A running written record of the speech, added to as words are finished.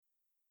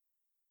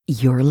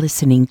You're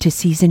listening to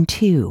Season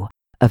 2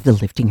 of the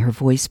Lifting Her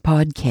Voice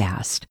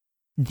podcast.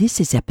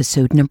 This is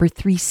episode number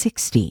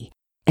 360,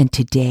 and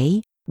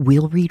today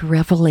we'll read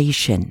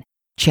Revelation,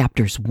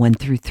 chapters 1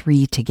 through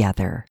 3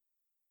 together.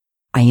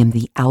 I am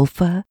the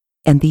Alpha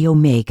and the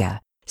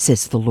Omega,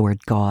 says the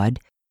Lord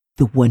God,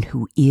 the one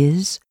who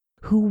is,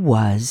 who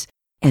was,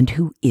 and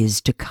who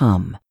is to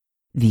come,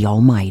 the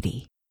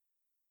Almighty.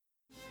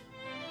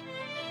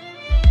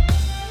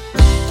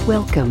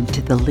 Welcome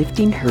to the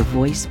Lifting Her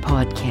Voice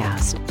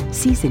podcast,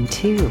 Season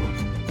 2.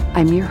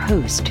 I'm your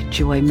host,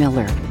 Joy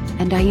Miller,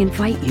 and I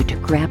invite you to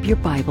grab your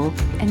Bible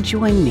and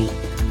join me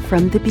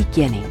from the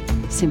beginning,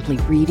 simply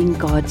reading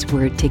God's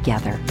Word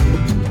together.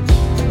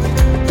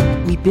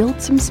 We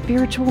built some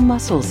spiritual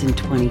muscles in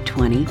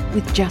 2020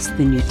 with just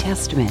the New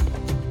Testament,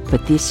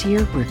 but this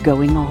year we're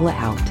going all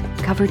out,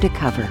 cover to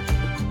cover,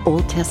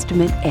 Old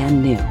Testament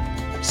and New.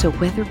 So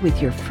whether with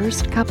your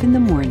first cup in the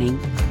morning,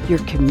 your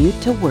commute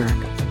to work,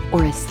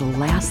 or as the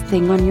last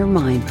thing on your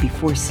mind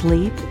before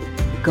sleep,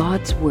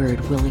 God's Word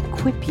will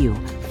equip you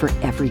for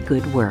every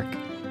good work.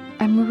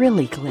 I'm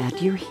really glad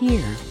you're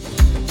here.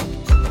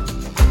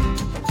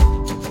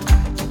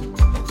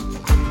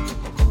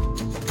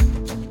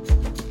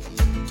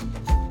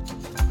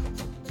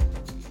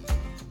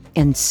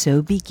 And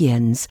so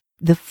begins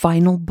the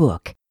final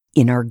book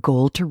in our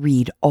goal to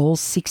read all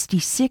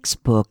 66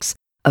 books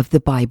of the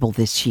Bible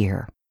this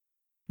year.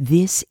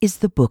 This is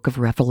the book of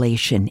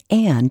Revelation,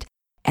 and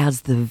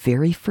as the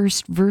very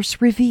first verse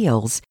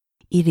reveals,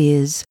 it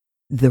is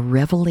the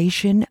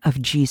revelation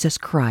of Jesus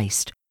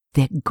Christ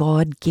that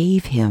God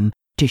gave him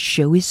to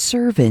show his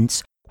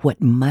servants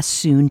what must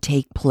soon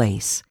take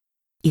place.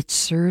 It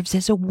serves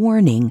as a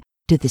warning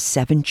to the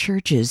 7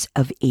 churches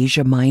of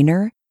Asia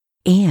Minor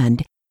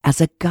and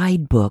as a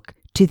guidebook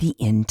to the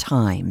end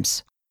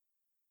times.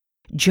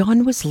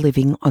 John was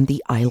living on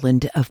the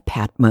island of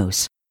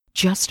Patmos,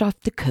 just off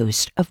the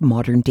coast of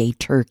modern-day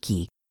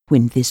Turkey,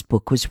 when this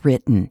book was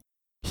written.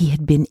 He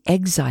had been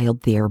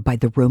exiled there by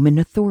the Roman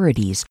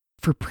authorities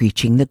for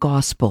preaching the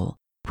gospel,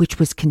 which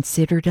was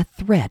considered a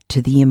threat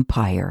to the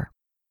empire.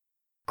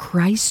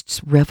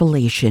 Christ's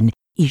revelation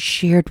is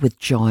shared with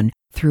John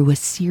through a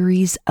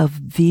series of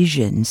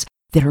visions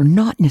that are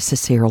not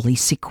necessarily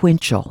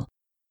sequential.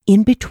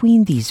 In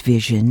between these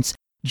visions,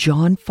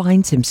 John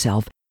finds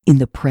himself in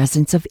the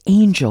presence of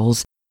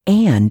angels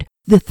and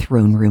the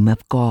throne room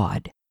of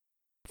God.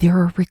 There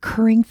are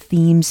recurring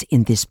themes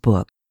in this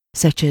book,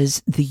 such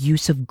as the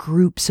use of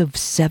groups of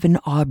 7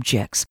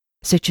 objects,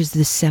 such as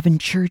the 7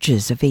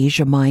 churches of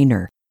Asia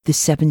Minor, the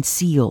 7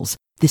 seals,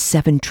 the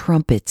 7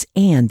 trumpets,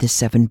 and the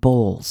 7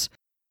 bowls.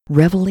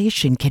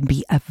 Revelation can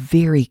be a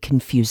very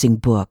confusing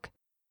book.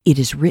 It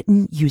is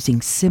written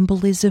using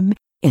symbolism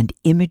and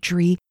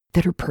imagery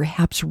that are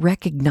perhaps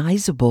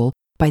recognizable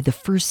by the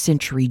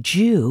first-century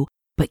Jew,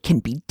 but can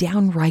be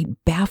downright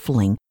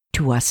baffling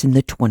to us in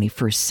the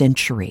 21st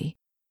century.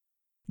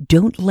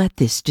 Don't let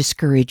this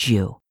discourage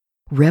you.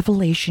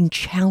 Revelation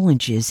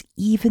challenges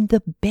even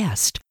the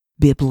best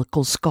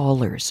biblical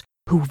scholars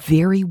who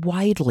vary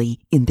widely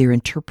in their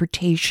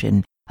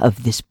interpretation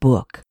of this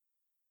book.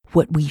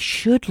 What we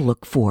should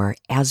look for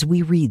as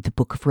we read the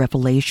book of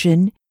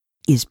Revelation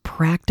is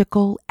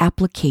practical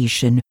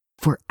application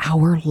for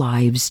our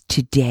lives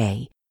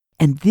today,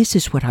 and this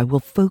is what I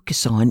will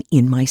focus on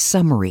in my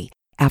summary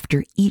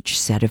after each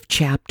set of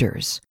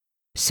chapters.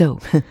 So,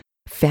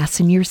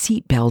 fasten your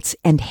seatbelts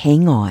and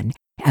hang on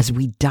as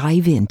we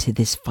dive into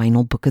this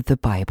final book of the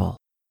Bible.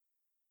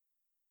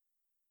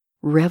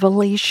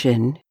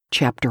 Revelation,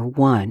 chapter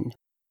 1.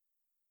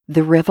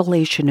 The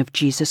revelation of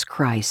Jesus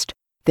Christ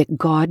that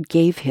God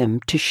gave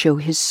him to show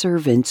his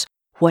servants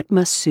what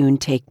must soon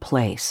take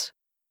place.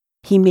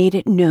 He made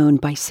it known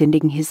by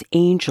sending his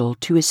angel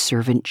to his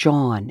servant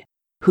John,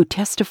 who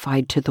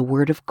testified to the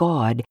word of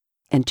God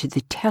and to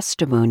the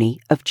testimony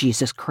of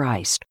Jesus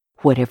Christ,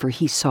 whatever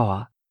he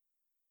saw.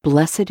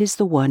 Blessed is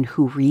the one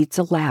who reads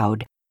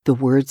aloud the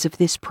words of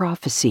this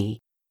prophecy,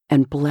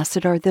 and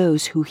blessed are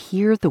those who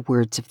hear the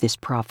words of this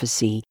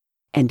prophecy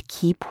and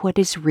keep what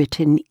is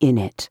written in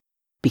it,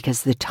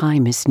 because the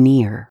time is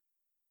near.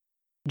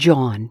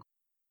 John,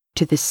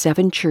 to the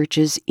 7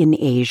 churches in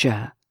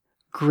Asia,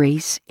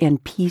 grace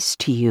and peace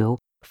to you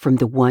from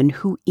the one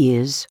who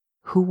is,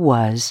 who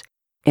was,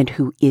 and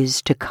who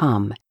is to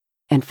come,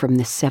 and from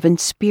the 7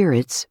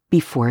 spirits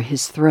before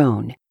his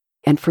throne,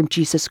 and from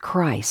Jesus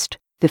Christ,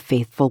 the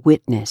faithful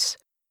witness,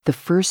 the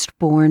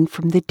firstborn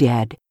from the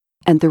dead,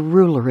 and the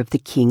ruler of the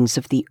kings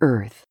of the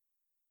earth.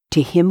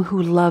 To him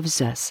who loves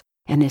us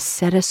and has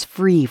set us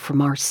free from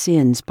our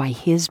sins by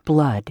his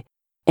blood,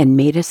 and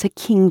made us a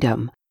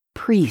kingdom,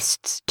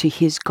 priests to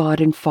his God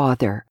and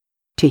Father,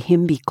 to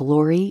him be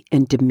glory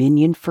and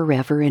dominion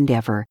forever and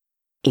ever.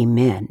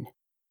 Amen.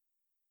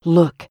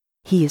 Look,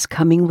 he is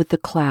coming with the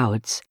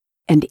clouds,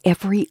 and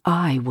every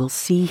eye will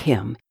see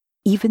him,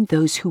 even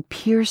those who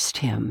pierced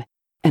him,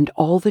 and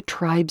all the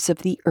tribes of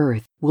the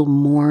earth will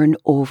mourn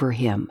over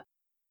him.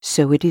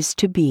 So it is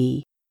to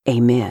be.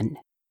 Amen.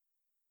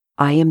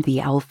 I am the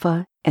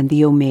Alpha and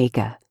the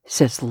Omega,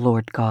 says the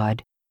Lord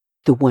God,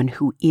 the one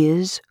who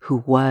is, who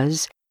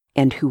was,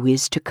 and who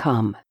is to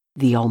come,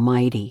 the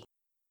Almighty.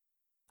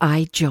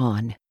 I,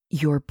 John,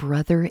 your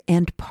brother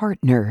and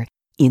partner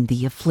in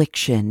the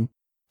affliction,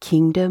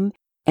 kingdom,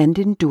 and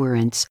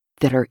endurance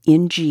that are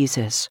in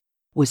Jesus,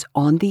 was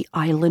on the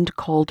island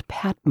called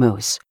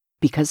Patmos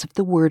because of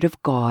the word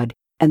of God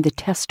and the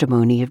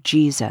testimony of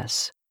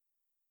Jesus.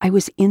 I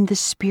was in the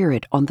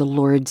Spirit on the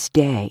Lord's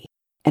day,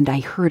 and I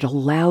heard a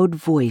loud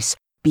voice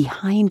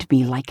behind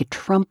me like a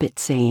trumpet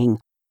saying,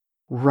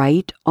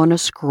 "Write on a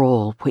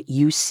scroll what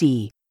you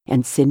see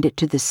and send it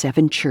to the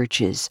 7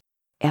 churches,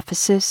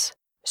 Ephesus,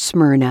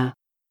 Smyrna,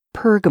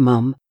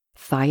 Pergamum,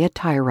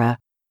 Thyatira,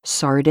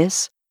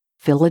 Sardis,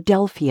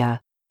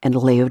 Philadelphia, and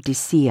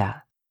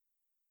Laodicea."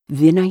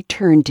 Then I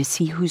turned to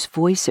see whose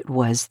voice it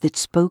was that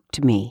spoke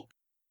to me.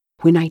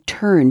 When I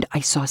turned,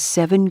 I saw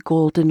 7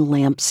 golden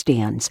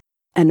lampstands,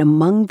 and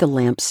among the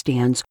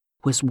lampstands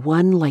was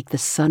one like the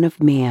Son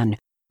of Man,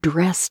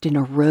 dressed in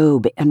a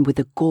robe and with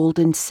a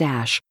golden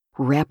sash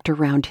wrapped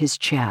around his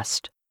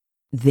chest.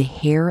 The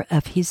hair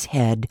of his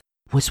head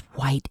was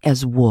white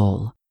as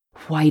wool,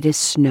 white as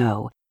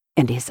snow,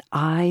 and his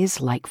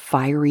eyes like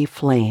fiery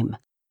flame.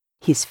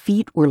 His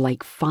feet were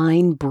like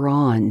fine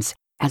bronze,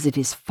 as it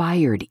is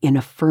fired in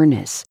a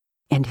furnace,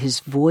 and his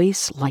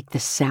voice like the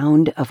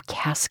sound of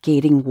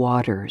cascading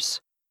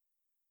waters.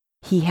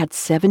 He had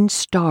 7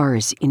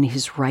 stars in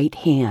his right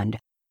hand.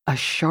 A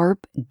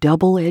sharp,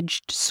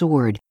 double-edged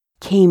sword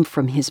came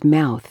from his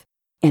mouth,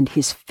 and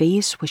his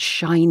face was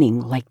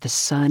shining like the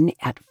sun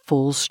at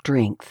full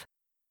strength.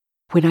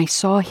 When I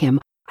saw him,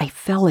 I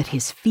fell at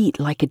his feet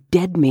like a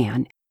dead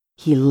man.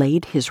 He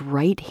laid his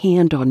right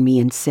hand on me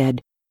and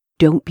said,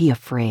 "Don't be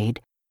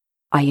afraid.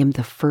 I am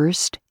the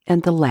first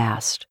and the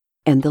last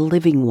and the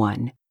living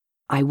one.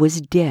 I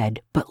was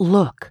dead, but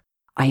look,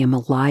 I am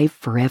alive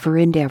forever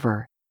and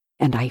ever,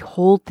 and I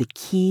hold the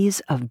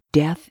keys of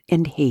death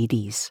and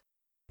Hades.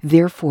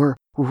 Therefore,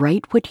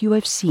 write what you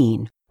have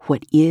seen,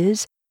 what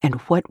is and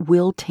what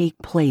will take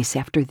place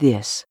after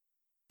this.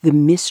 The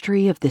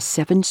mystery of the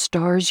 7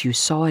 stars you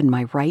saw in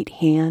my right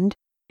hand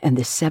and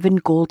the 7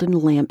 golden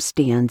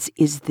lampstands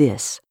is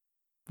this.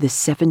 The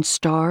 7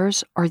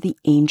 stars are the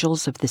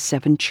angels of the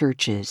 7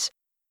 churches,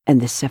 and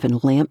the 7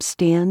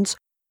 lampstands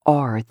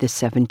are the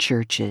 7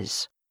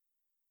 churches."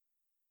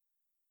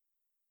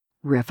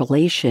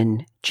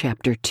 Revelation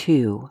chapter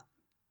 2.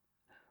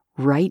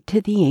 Write to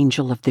the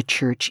angel of the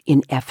church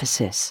in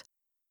Ephesus.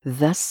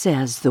 Thus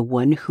says the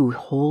one who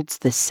holds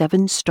the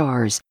 7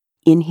 stars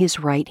in his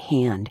right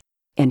hand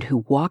and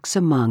who walks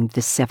among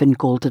the 7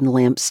 golden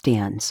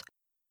lampstands.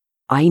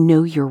 I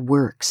know your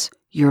works,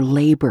 your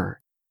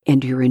labor,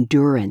 and your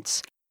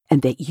endurance,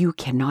 and that you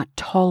cannot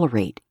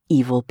tolerate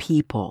evil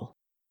people.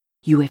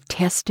 You have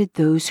tested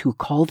those who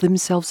call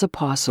themselves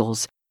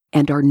apostles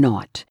and are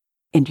not,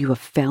 and you have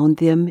found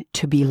them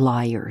to be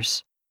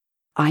liars.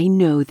 I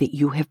know that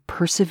you have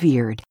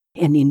persevered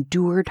and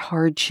endured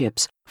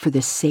hardships for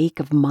the sake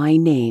of my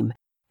name,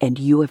 and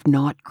you have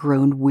not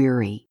grown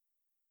weary.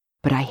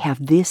 But I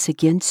have this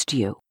against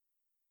you.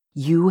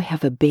 You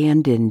have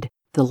abandoned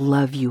the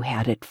love you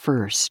had at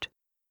first.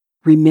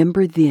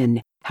 Remember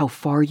then how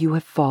far you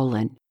have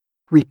fallen.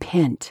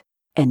 Repent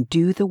and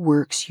do the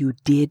works you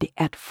did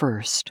at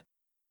first.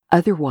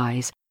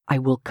 Otherwise, I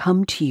will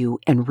come to you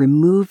and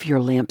remove your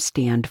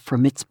lampstand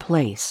from its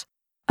place,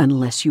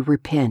 unless you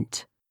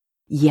repent.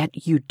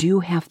 Yet you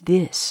do have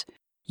this.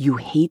 You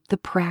hate the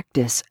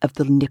practice of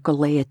the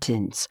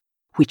Nicolaitans,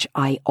 which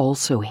I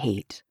also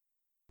hate.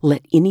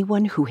 Let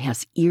anyone who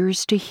has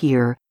ears to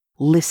hear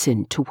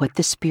listen to what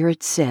the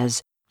Spirit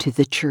says to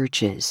the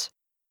churches.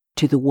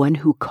 To the one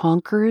who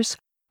conquers,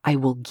 I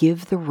will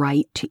give the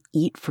right to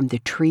eat from the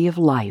tree of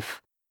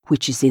life,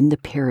 which is in the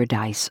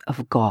paradise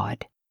of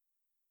God.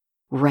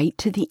 Write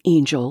to the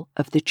angel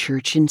of the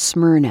church in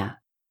Smyrna.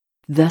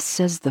 Thus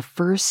says the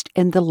first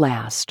and the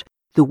last,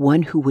 the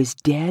one who was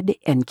dead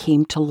and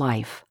came to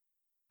life.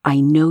 I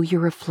know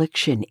your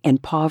affliction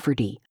and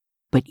poverty,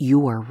 but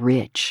you are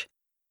rich.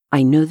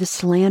 I know the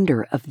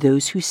slander of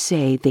those who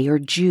say they are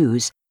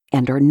Jews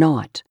and are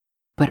not,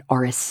 but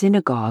are a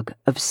synagogue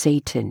of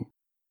Satan.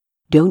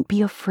 Don't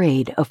be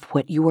afraid of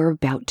what you are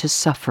about to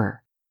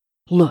suffer.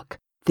 Look,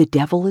 the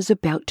devil is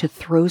about to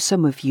throw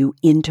some of you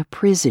into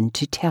prison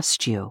to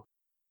test you,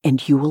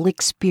 and you will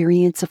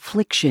experience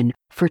affliction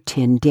for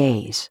 10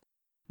 days.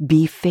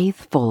 Be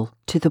faithful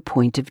to the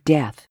point of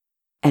death,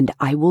 and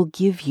I will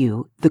give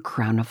you the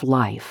crown of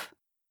life.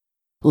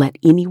 Let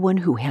anyone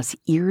who has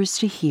ears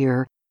to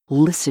hear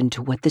listen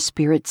to what the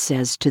Spirit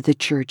says to the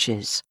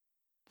churches.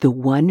 The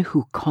one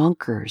who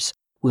conquers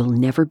will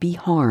never be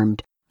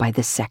harmed by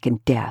the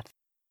second death.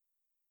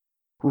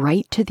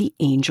 Write to the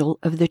angel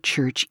of the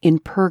church in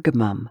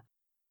Pergamum.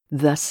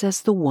 Thus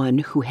says the one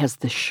who has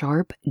the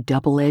sharp,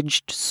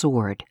 double-edged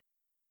sword.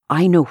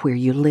 I know where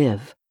you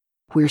live,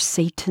 where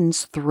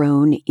Satan's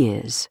throne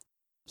is.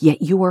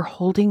 Yet you are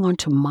holding on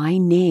to my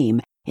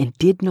name and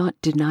did not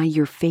deny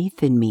your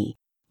faith in me,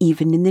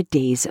 even in the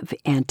days of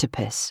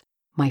Antipas,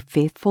 my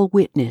faithful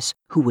witness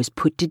who was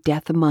put to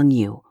death among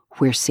you,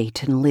 where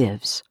Satan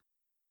lives.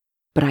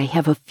 But I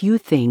have a few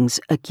things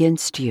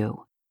against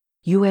you.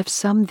 You have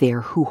some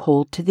there who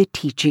hold to the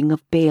teaching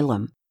of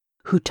Balaam,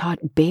 who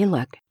taught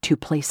Balak to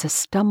place a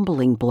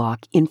stumbling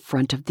block in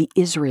front of the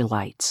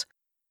Israelites,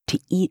 to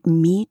eat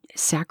meat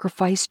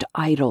sacrificed to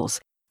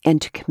idols,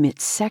 and to commit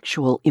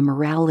sexual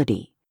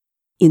immorality.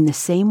 In the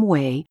same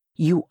way,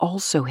 you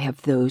also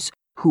have those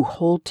who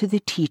hold to the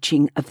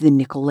teaching of the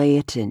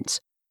Nicolaitans.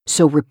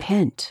 So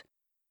repent.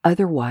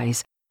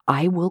 Otherwise,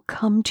 I will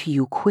come to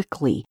you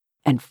quickly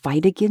and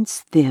fight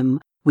against them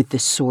with the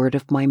sword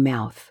of my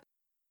mouth.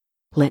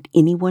 Let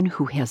anyone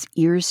who has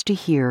ears to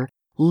hear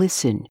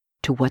listen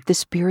to what the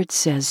Spirit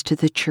says to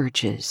the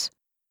churches.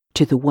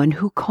 To the one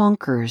who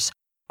conquers,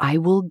 I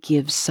will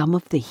give some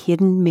of the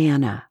hidden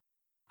manna.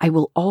 I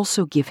will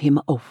also give him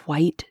a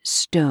white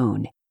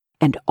stone,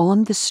 and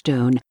on the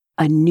stone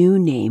a new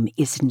name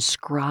is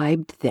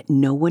inscribed that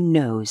no one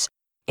knows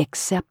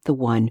except the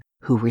one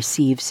who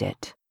receives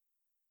it.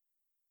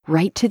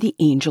 Write to the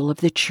angel of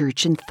the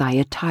church in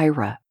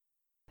Thyatira.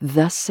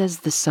 Thus says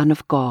the Son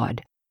of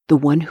God, the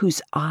one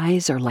whose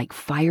eyes are like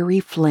fiery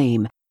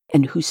flame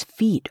and whose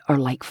feet are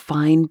like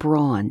fine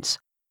bronze.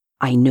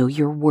 I know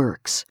your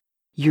works,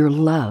 your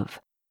love,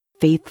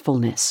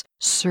 faithfulness,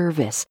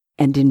 service,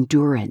 and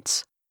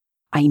endurance.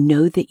 I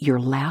know that your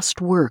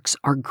last works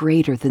are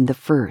greater than the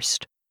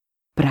first.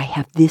 But I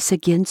have this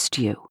against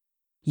you.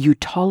 You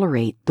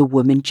tolerate the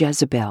woman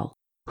Jezebel,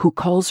 who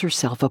calls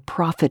herself a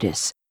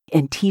prophetess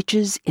and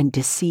teaches and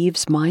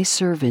deceives my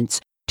servants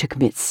to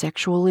commit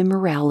sexual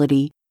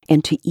immorality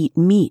and to eat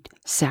meat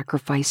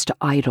sacrificed to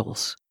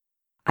idols.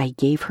 I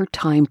gave her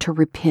time to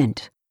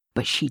repent,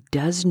 but she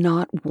does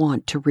not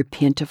want to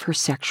repent of her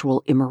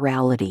sexual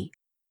immorality.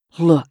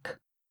 Look,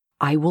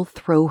 I will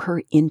throw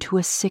her into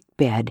a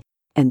sickbed,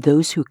 and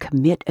those who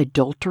commit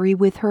adultery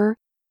with her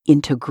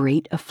into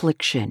great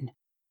affliction.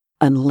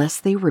 Unless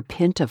they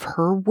repent of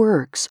her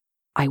works,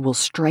 I will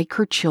strike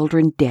her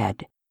children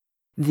dead.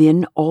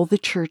 Then all the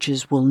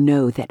churches will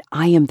know that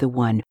I am the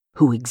one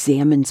who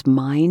examines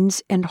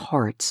minds and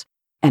hearts,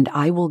 and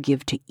I will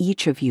give to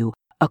each of you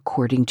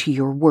according to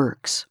your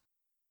works.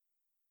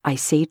 I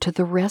say to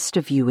the rest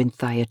of you in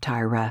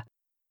Thyatira,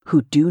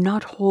 who do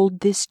not hold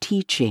this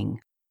teaching,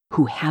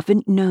 who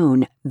haven't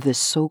known the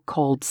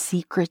so-called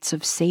secrets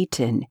of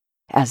Satan,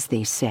 as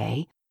they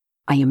say,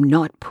 I am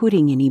not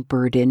putting any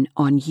burden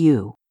on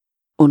you.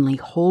 Only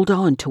hold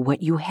on to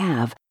what you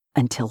have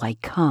until I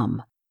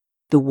come.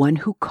 The one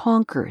who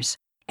conquers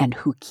and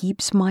who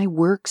keeps my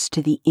works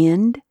to the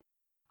end,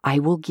 I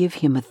will give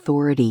him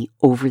authority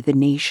over the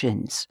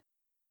nations,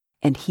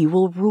 and he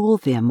will rule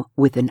them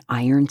with an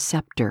iron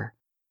scepter.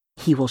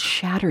 He will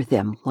shatter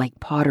them like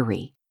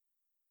pottery.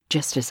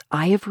 Just as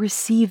I have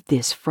received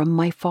this from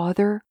my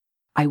Father,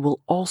 I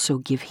will also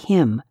give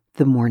him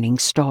the morning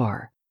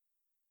star.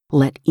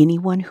 Let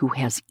anyone who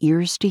has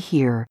ears to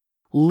hear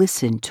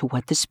listen to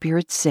what the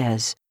Spirit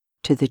says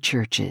to the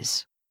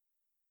churches.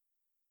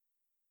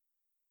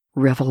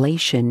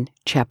 Revelation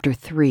chapter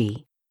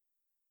 3.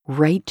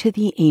 Write to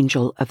the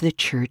angel of the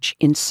church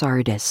in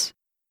Sardis.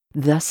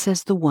 Thus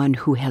says the one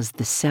who has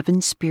the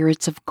 7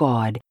 spirits of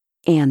God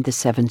and the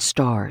 7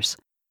 stars.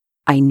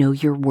 I know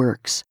your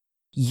works.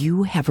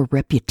 You have a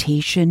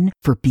reputation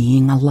for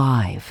being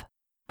alive,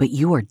 but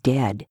you are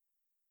dead.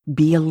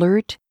 Be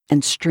alert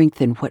and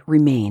strengthen what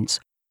remains,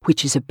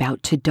 which is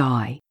about to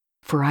die,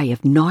 for I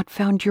have not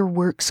found your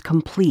works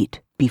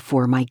complete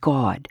before my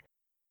God.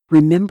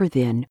 Remember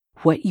then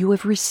what you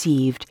have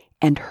received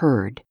and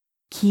heard.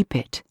 Keep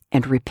it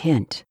and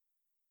repent.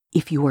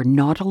 If you are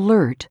not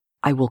alert,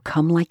 I will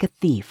come like a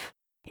thief,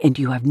 and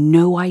you have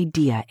no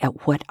idea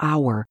at what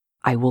hour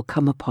I will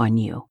come upon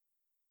you.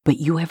 But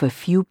you have a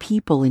few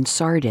people in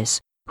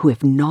Sardis who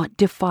have not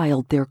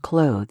defiled their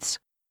clothes,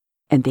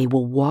 and they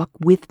will walk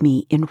with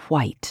me in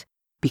white,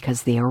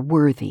 because they are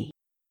worthy.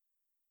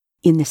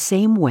 In the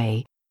same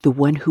way, the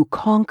one who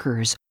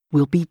conquers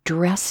will be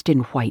dressed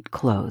in white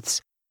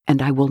clothes,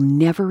 and I will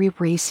never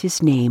erase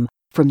his name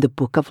from the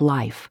book of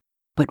life,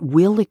 but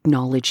will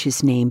acknowledge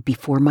his name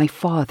before my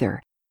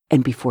Father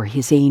and before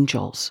his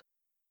angels.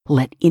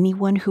 Let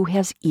anyone who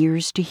has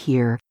ears to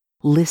hear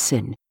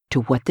listen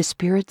to what the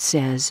Spirit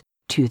says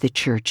to the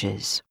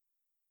churches.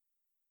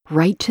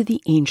 Write to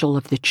the angel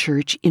of the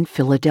church in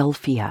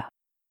Philadelphia.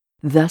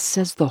 Thus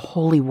says the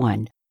Holy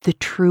One, the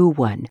true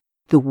One,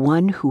 the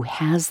one who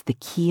has the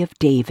key of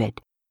David,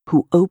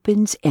 who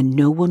opens and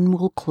no one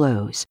will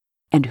close,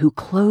 and who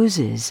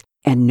closes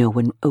and no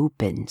one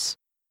opens.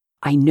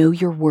 I know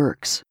your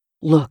works.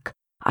 Look,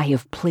 I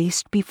have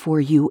placed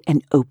before you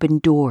an open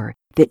door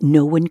that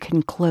no one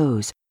can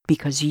close,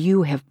 because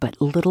you have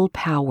but little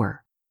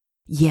power.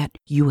 Yet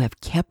you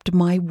have kept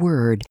my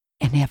word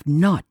and have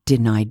not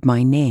denied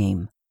my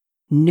name.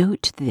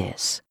 Note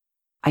this: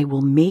 I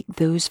will make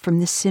those from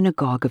the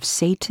synagogue of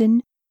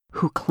Satan,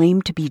 who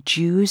claim to be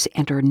Jews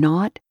and are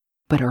not,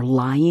 but are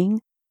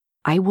lying,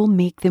 I will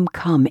make them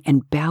come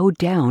and bow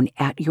down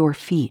at your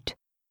feet,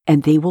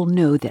 and they will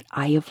know that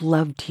I have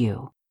loved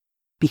you,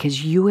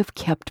 because you have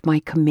kept my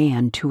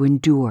command to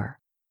endure.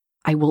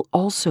 I will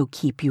also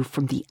keep you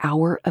from the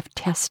hour of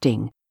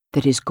testing,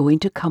 that is going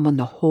to come on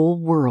the whole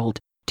world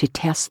to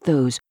test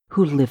those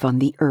who live on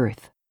the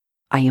earth.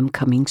 I am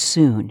coming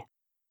soon.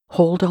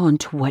 Hold on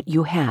to what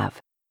you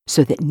have,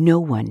 so that no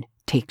one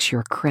takes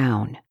your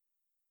crown.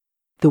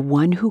 The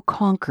one who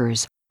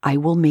conquers, I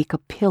will make a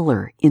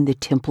pillar in the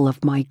temple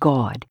of my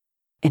God,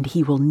 and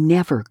he will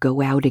never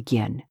go out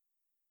again.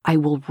 I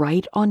will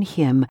write on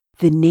him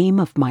the name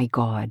of my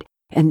God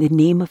and the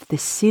name of the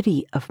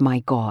city of my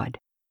God,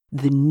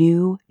 the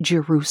new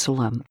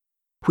Jerusalem,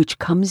 which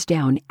comes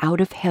down out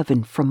of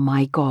heaven from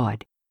my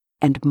God,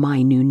 and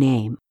my new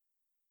name.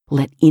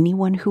 Let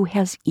anyone who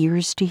has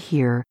ears to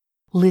hear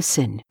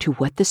listen to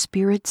what the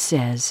Spirit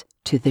says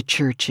to the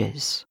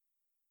churches.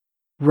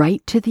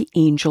 Write to the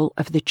angel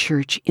of the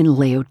church in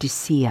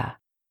Laodicea.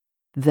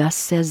 Thus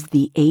says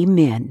the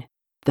Amen,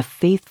 the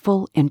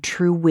faithful and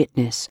true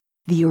witness,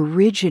 the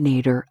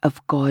originator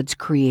of God's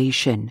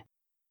creation.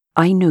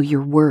 I know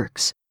your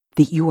works,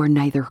 that you are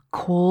neither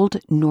cold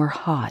nor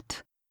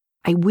hot.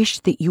 I wish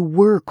that you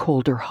were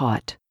cold or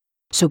hot.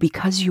 So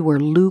because you are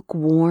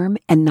lukewarm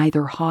and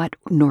neither hot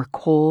nor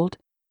cold,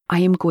 I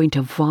am going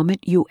to vomit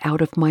you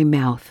out of my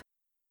mouth.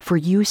 For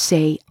you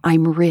say,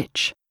 I'm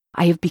rich,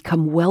 I have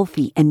become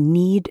wealthy and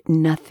need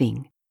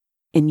nothing.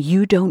 And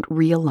you don't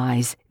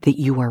realize that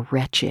you are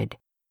wretched,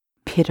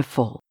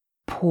 pitiful,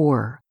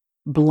 poor,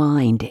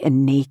 blind,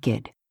 and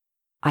naked.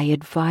 I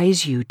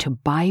advise you to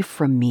buy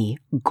from me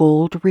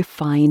gold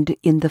refined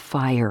in the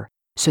fire,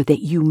 so that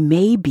you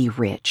may be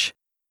rich,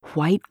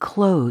 white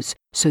clothes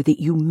so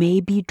that you may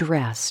be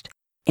dressed,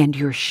 and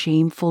your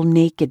shameful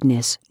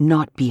nakedness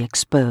not be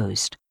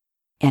exposed,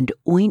 and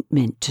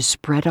ointment to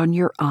spread on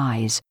your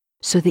eyes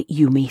so that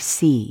you may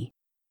see.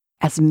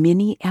 As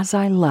many as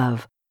I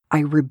love, I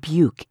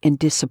rebuke and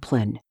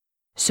discipline.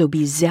 So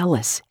be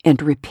zealous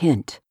and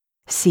repent.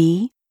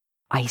 See,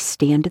 I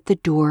stand at the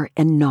door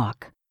and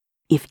knock.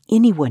 If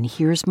anyone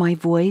hears my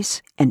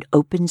voice and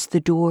opens the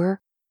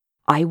door,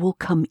 I will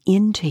come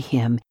in to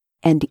him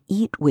and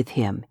eat with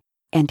him,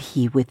 and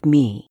he with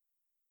me.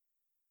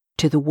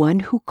 To the one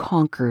who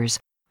conquers,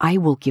 I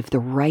will give the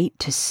right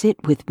to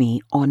sit with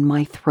me on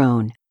my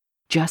throne,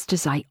 just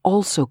as I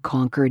also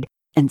conquered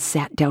and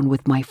sat down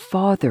with my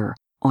Father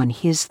on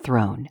his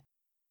throne.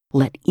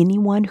 Let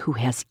anyone who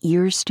has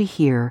ears to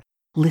hear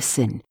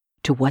listen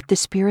to what the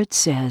Spirit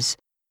says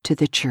to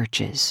the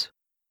churches.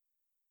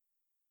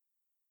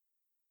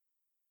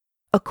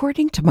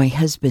 According to my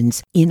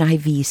husband's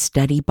NIV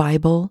Study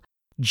Bible,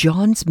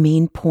 John's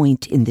main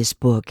point in this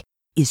book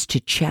is to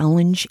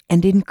challenge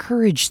and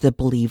encourage the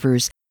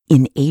believers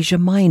in Asia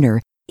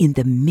Minor in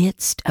the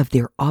midst of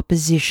their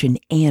opposition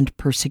and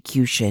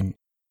persecution.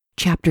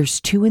 Chapters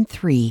 2 and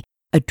 3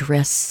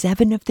 address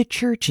 7 of the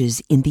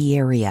churches in the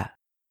area.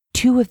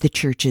 2 of the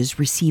churches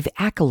receive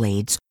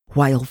accolades,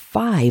 while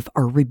 5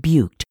 are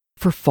rebuked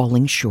for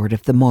falling short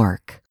of the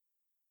mark.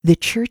 The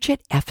church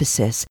at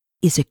Ephesus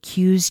is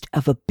accused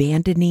of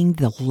abandoning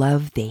the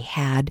love they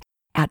had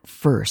at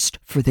first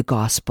for the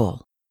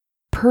gospel.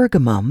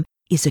 Pergamum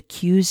is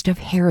accused of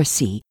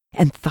heresy,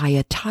 and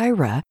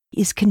Thyatira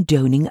is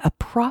condoning a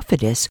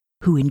prophetess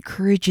who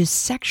encourages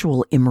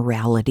sexual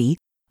immorality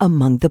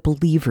among the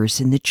believers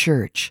in the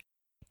church.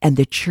 And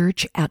the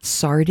church at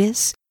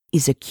Sardis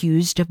is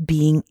accused of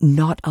being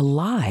not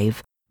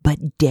alive,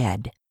 but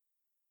dead.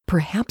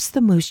 Perhaps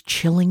the most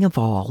chilling of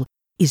all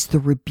is the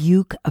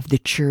rebuke of the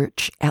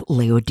church at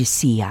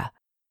Laodicea.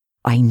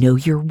 I know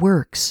your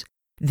works,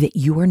 that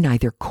you are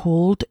neither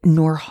cold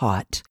nor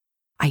hot.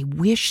 I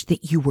wish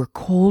that you were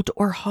cold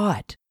or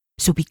hot.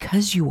 So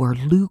because you are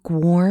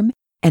lukewarm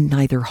and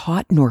neither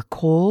hot nor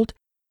cold,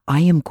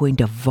 I am going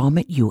to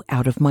vomit you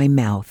out of my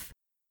mouth.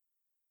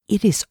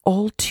 It is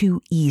all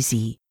too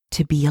easy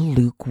to be a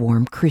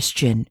lukewarm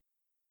Christian.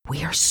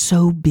 We are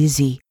so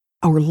busy,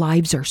 our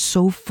lives are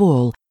so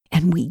full,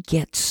 and we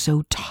get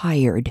so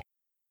tired.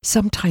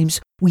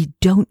 Sometimes we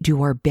don't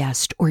do our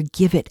best or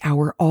give it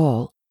our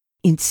all.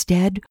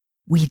 Instead,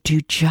 we do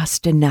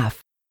just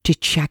enough to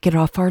check it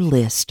off our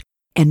list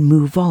and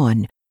move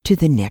on to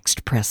the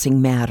next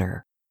pressing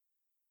matter.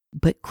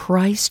 But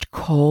Christ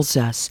calls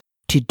us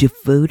to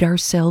devote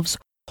ourselves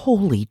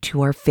wholly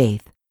to our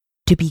faith,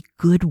 to be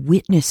good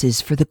witnesses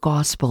for the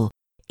gospel,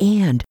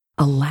 and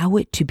allow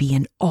it to be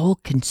an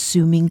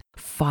all-consuming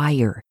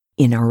fire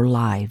in our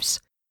lives.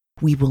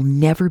 We will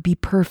never be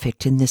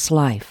perfect in this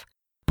life,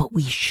 but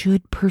we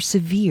should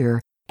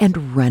persevere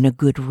and run a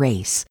good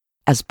race,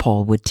 as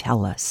Paul would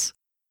tell us.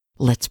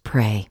 Let's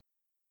pray.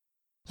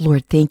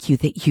 Lord, thank you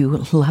that you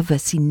love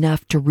us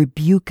enough to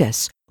rebuke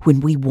us when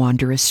we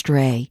wander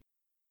astray.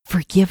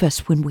 Forgive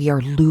us when we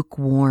are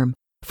lukewarm,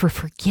 for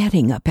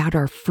forgetting about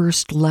our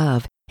first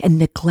love and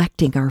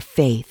neglecting our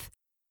faith.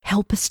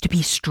 Help us to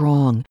be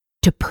strong,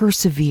 to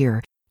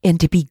persevere, and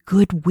to be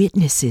good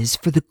witnesses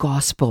for the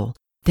gospel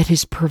that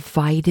has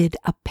provided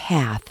a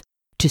path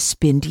to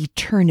spend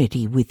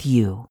eternity with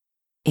you.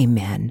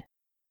 Amen.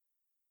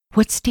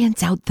 What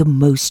stands out the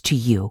most to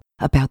you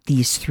about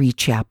these 3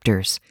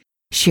 chapters?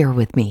 Share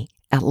with me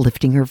at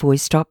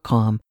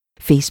liftinghervoice.com,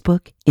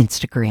 Facebook,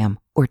 Instagram,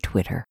 or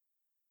Twitter.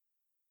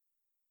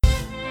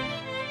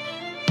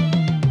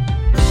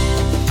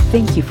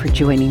 Thank you for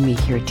joining me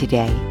here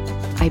today.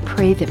 I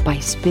pray that by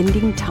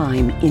spending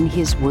time in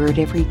His Word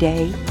every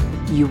day,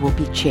 you will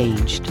be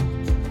changed.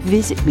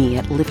 Visit me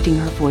at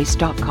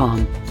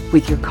liftinghervoice.com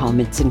with your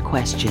comments and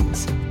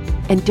questions.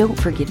 And don't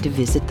forget to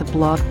visit the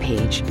blog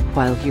page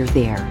while you're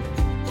there.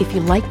 If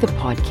you like the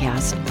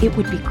podcast, it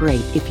would be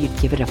great if you'd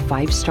give it a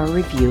 5-star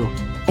review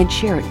and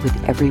share it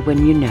with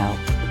everyone you know.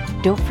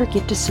 Don't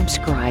forget to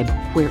subscribe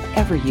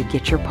wherever you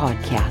get your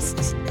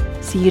podcasts.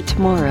 See you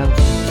tomorrow.